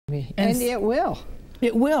Absolutely. And it will.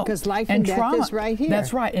 It will. Because life and death is right here.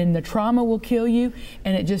 That's right. And the trauma will kill you,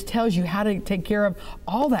 and it just tells you how to take care of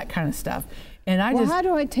all that kind of stuff. And how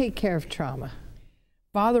do I take care of trauma?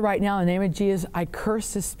 Father, right now, in the name of Jesus, I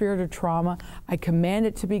curse the spirit of trauma. I command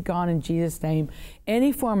it to be gone in Jesus' name.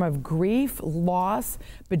 Any form of grief, loss,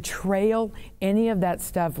 betrayal, any of that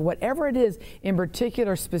stuff, whatever it is, in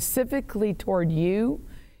particular, specifically toward you,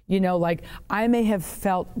 you know, like I may have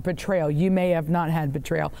felt betrayal. You may have not had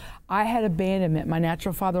betrayal. I had abandonment. My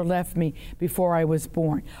natural father left me before I was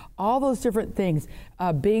born. All those different things,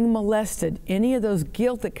 being molested, any of those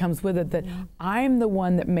guilt that comes with it, that I'm the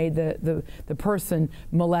one that made the person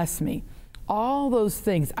molest me. All those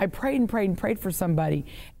things. I prayed and prayed and prayed for somebody,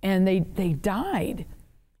 and they died.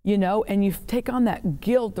 You know, and you take on that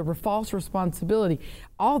guilt, the false responsibility.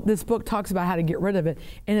 All this book talks about how to get rid of it,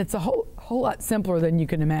 and it's a whole lot simpler than you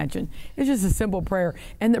can imagine. It's just a simple prayer,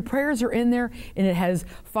 and the prayers are in there, and it has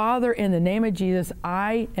Father, in the name of Jesus,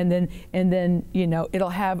 and then you know, it'll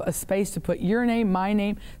have a space to put your name, my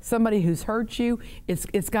name, somebody who's hurt you.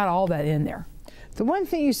 It's got all that in there. The one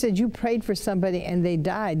thing you said, you prayed for somebody and they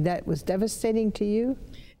died. That was devastating to you?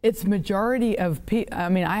 It's majority of people. I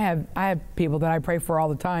mean, I have people that I pray for all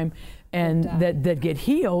the time, and that get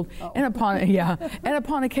healed, and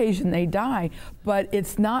upon occasion they die. But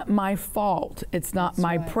it's not my fault. It's not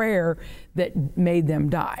my prayer that made them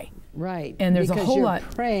die. Right. And there's because a whole you're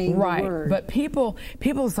lot. Praying right. The word. But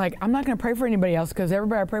people's like, I'm not going to pray for anybody else because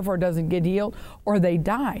everybody I pray for doesn't get healed or they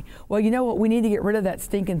die. Well, you know what? We need to get rid of that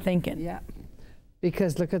stinking thinking. Yeah.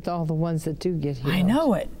 Because look at all the ones that do get healed. I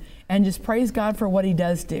know it. And just praise God for what He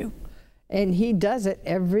does do. And He does it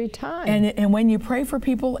every time. And when you pray for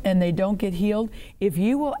people and they don't get healed, if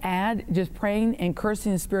you will add just praying and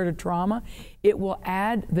cursing the spirit of trauma, it will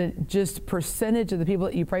add the just percentage of the people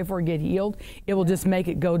that you pray for get healed. It will just make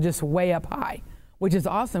it go just way up high, which is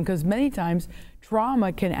awesome, because many times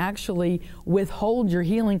trauma can actually withhold your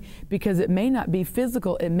healing because it may not be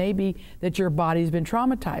physical. It may be that your body's been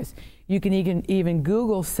traumatized. You can even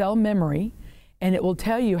Google cell memory, and it will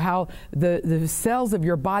tell you how the cells of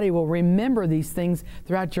your body will remember these things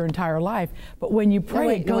throughout your entire life. But when you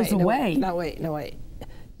pray, it goes away. No, wait.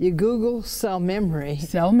 You Google cell memory.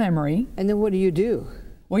 Cell memory. And then what do you do?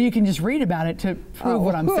 Well, you can just read about it to prove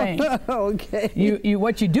what I'm saying. Okay.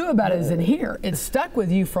 What you do about it is in here. It's stuck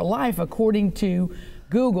with you for life according to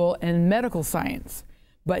Google and medical science.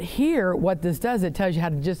 But here, what this does, it tells you how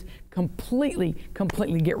to just completely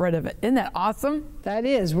get rid of it. Isn't that awesome? That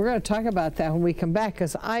is. We're going to talk about that when we come back,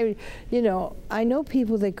 because I know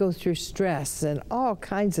people that go through stress and all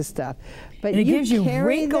kinds of stuff. But and it gives you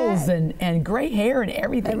wrinkles and gray hair and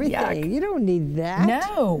everything. Everything. Yuck. You don't need that.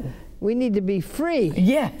 No. We need to be free.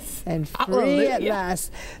 Yes. And free at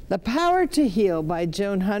last. The Power to Heal by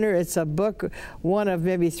Joan Hunter. It's a book, one of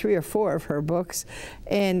maybe 3 or 4 of her books,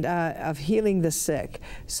 and of healing the sick.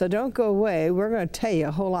 So don't go away. We're going to tell you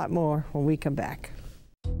a whole lot more when we come back.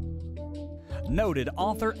 Noted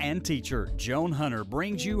author and teacher Joan Hunter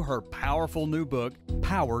brings you her powerful new book,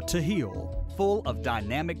 Power to Heal, full of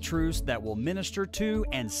dynamic truths that will minister to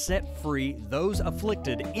and set free those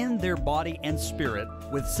afflicted in their body and spirit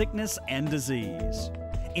with sickness and disease.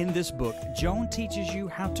 In this book, Joan teaches you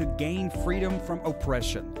how to gain freedom from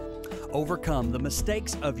oppression, overcome the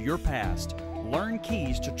mistakes of your past, learn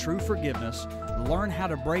keys to true forgiveness, learn how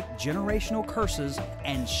to break generational curses,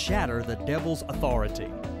 and shatter the devil's authority.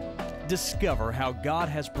 Discover how God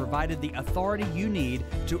has provided the authority you need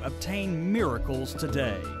to obtain miracles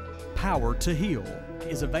today. Power to Heal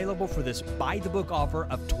is available for this by-the-book offer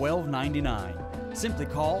of $12.99. Simply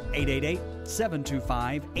call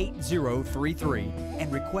 888-725-8033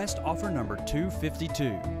 and request offer number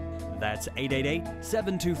 252. That's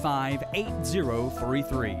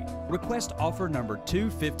 888-725-8033. Request offer number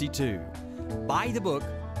 252. Buy the book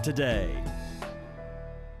today.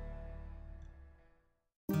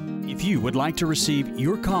 If you would like to receive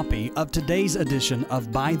your copy of today's edition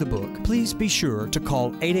of Buy the Book, please be sure to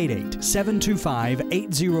call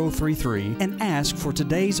 888-725-8033 and ask for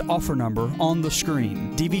today's offer number on the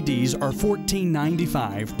screen. DVDs are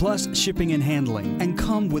 $14.95 plus shipping and handling and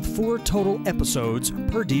come with 4 total episodes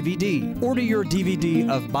per DVD. Order your DVD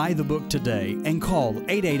of Buy the Book today and call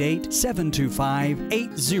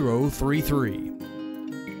 888-725-8033.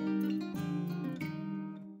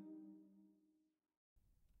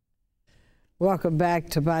 Welcome back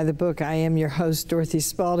to Buy the Book. I am your host, Dorothy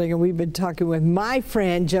Spalding, and we've been talking with my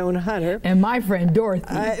friend, Joan Hunter. And my friend,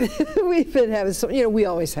 Dorothy. We've been having some, we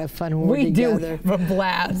always have fun when we're together. We do have a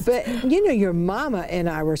blast. But, your mama and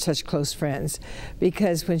I were such close friends,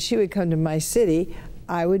 because when she would come to my city,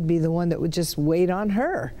 I would be the one that would just wait on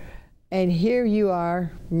her. And here you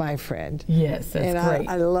are, my friend. Yes, that's and great.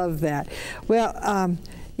 I love that. Well,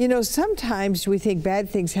 you know, sometimes we think bad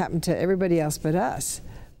things happen to everybody else but us.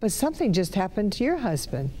 But something just happened to your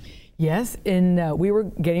husband. Yes, and we were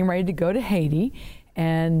getting ready to go to Haiti,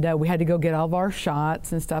 and we had to go get all of our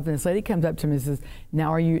shots and stuff. And this lady comes up to me and says,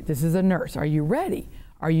 "Now, this is a nurse, are you ready?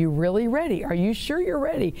 Are you really ready? Are you sure you're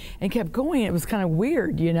ready?" And kept going. It was kind of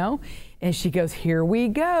weird, you know? And she goes, "Here we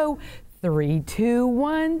go. 3, 2,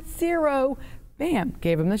 1, 0. Bam,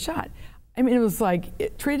 gave him the shot. I mean, it was like,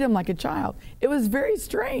 it treated him like a child. It was very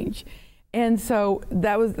strange. And so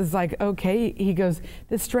that was like, okay. He goes,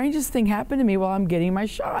 "The strangest thing happened to me while I'm getting my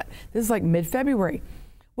shot." This is like mid-February.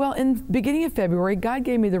 Well, in the beginning of February, God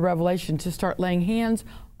gave me the revelation to start laying hands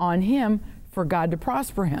on him for God to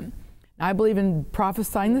prosper him. I believe in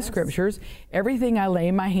prophesying the scriptures. Everything I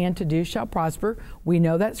lay my hand to do shall prosper. We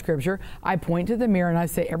know that scripture. I point to the mirror and I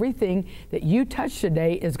say, everything that you touch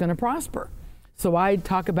today is going to prosper. So I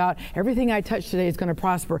talk about everything I touch today is going to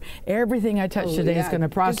prosper. Everything I touch today is going to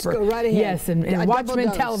prosper. Just go right ahead. Yes, and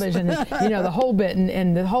Watchmen Television, and, you know, the whole bit,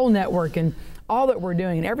 and the whole network, and all that we're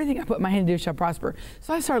doing, and everything I put my hand to do shall prosper.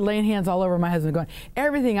 So I started laying hands all over my husband, going,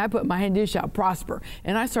 everything I put my hand to do shall prosper.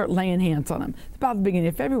 And I start laying hands on him. It's about the beginning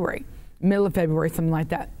of February, middle of February, something like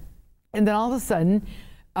that. And then all of a sudden,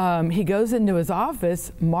 he goes into his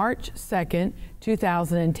office, March 2nd,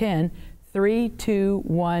 2010,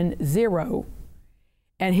 3210.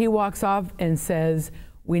 And he walks off and says,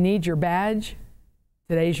 "We need your badge.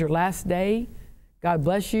 Today's your last day. God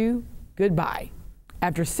bless you. Goodbye."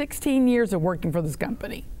 After 16 years of working for this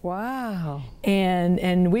company. Wow.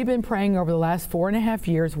 And we've been praying over the last 4.5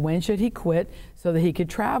 years, when should he quit so that he could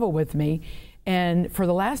travel with me. And for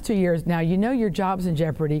the last 2 years, now you know your job's in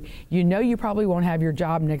jeopardy. You know you probably won't have your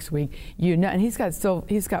job next week. You know, and he's got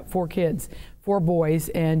 4 kids, 4 boys,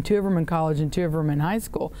 and 2 of them in college and 2 of them in high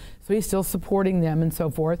school. So he's still supporting them and so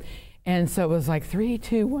forth. And so it was like 3,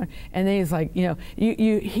 2, 1. And then he's like, you know,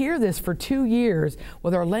 you hear this for 2 years.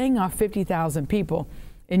 Well, they're laying off 50,000 people.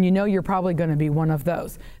 And you know you're probably going to be one of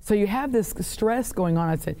those. So you have this stress going on.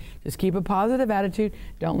 I said, just keep a positive attitude.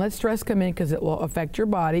 Don't let stress come in because it will affect your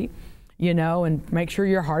body, you know, and make sure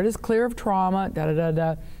your heart is clear of trauma,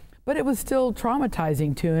 da-da-da-da. But it was still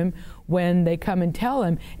traumatizing to him when they come and tell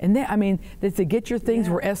him. And they, I mean, they said, "Get your things,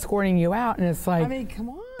 we're escorting you out." And it's like, I mean, come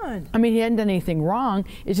on. I mean, he hadn't done anything wrong.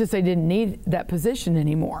 It's just they didn't need that position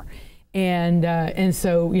anymore. And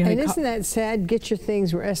so, you know. And isn't that sad? Get your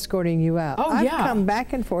things, we're escorting you out. Oh, I've yeah. come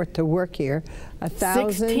back and forth to work here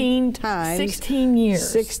 1,000 times. 16 years.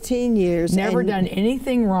 16 years. Never done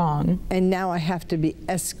anything wrong. And now I have to be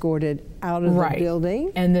escorted out of the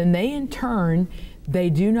building. And then they, in turn, they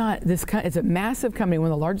do not, it's a massive company,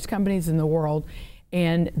 one of the largest companies in the world,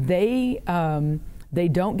 and they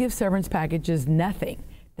don't give severance packages, nothing.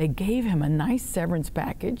 They gave him a nice severance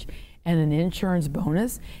package and an insurance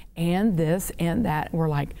bonus and this and that. We're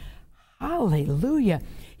like, hallelujah.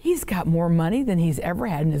 He's got more money than he's ever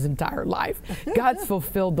had in his entire life. God's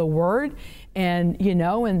fulfilled the word. And, you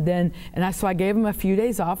know, so I gave him a few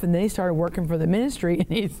days off, and then he started working for the ministry.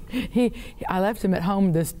 And I left him at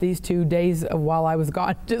home these 2 days while I was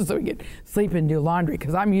gone, just so he could sleep and do laundry,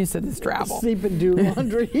 because I'm used to this travel. Sleep and do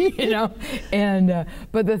laundry. You know, and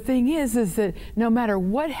but the thing is that no matter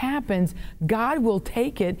what happens, God will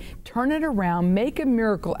take it, turn it around, make a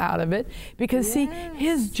miracle out of it, because see,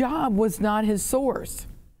 his job was not his source.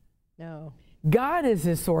 No. God is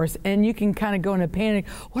his source, and you can kind of go into panic.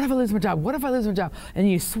 What if I lose my job? What if I lose my job? And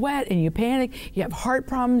you sweat and you panic. You have heart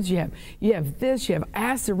problems. You have this. You have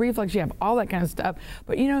acid reflux. You have all that kind of stuff.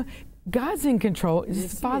 But you know, God's in control.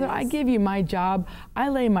 Yes, Father, I give you my job. I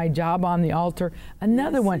lay my job on the altar.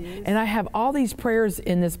 Another one. And I have all these prayers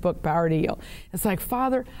in this book, Power to Heal. It's like,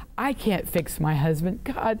 Father, I can't fix my husband.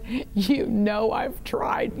 God, you know I've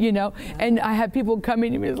tried, you know. And I have people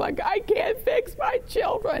coming to me, it's like, I can't fix my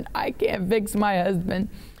children. I can't fix my husband.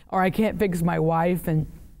 Or I can't fix my wife, and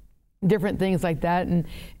different things like that.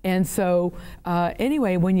 And so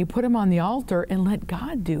anyway, when you put them on the altar and let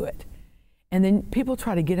God do it, and then people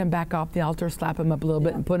try to get him back off the altar, slap him up a little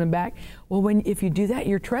bit and put him back. Well, if you do that,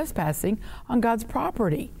 you're trespassing on God's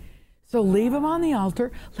property. So leave him on the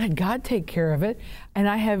altar, let God take care of it. And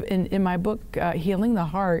I have in my book, Healing the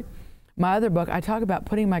Heart, my other book, I talk about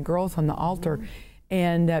putting my girls on the altar.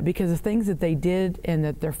 And because of things that they did and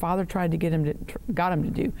that their father tried to got them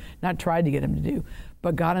to do, not tried to get them to do,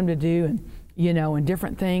 but got them to do, and, you know, and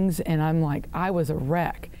different things. And I'm like, I was a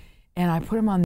wreck. And I put them on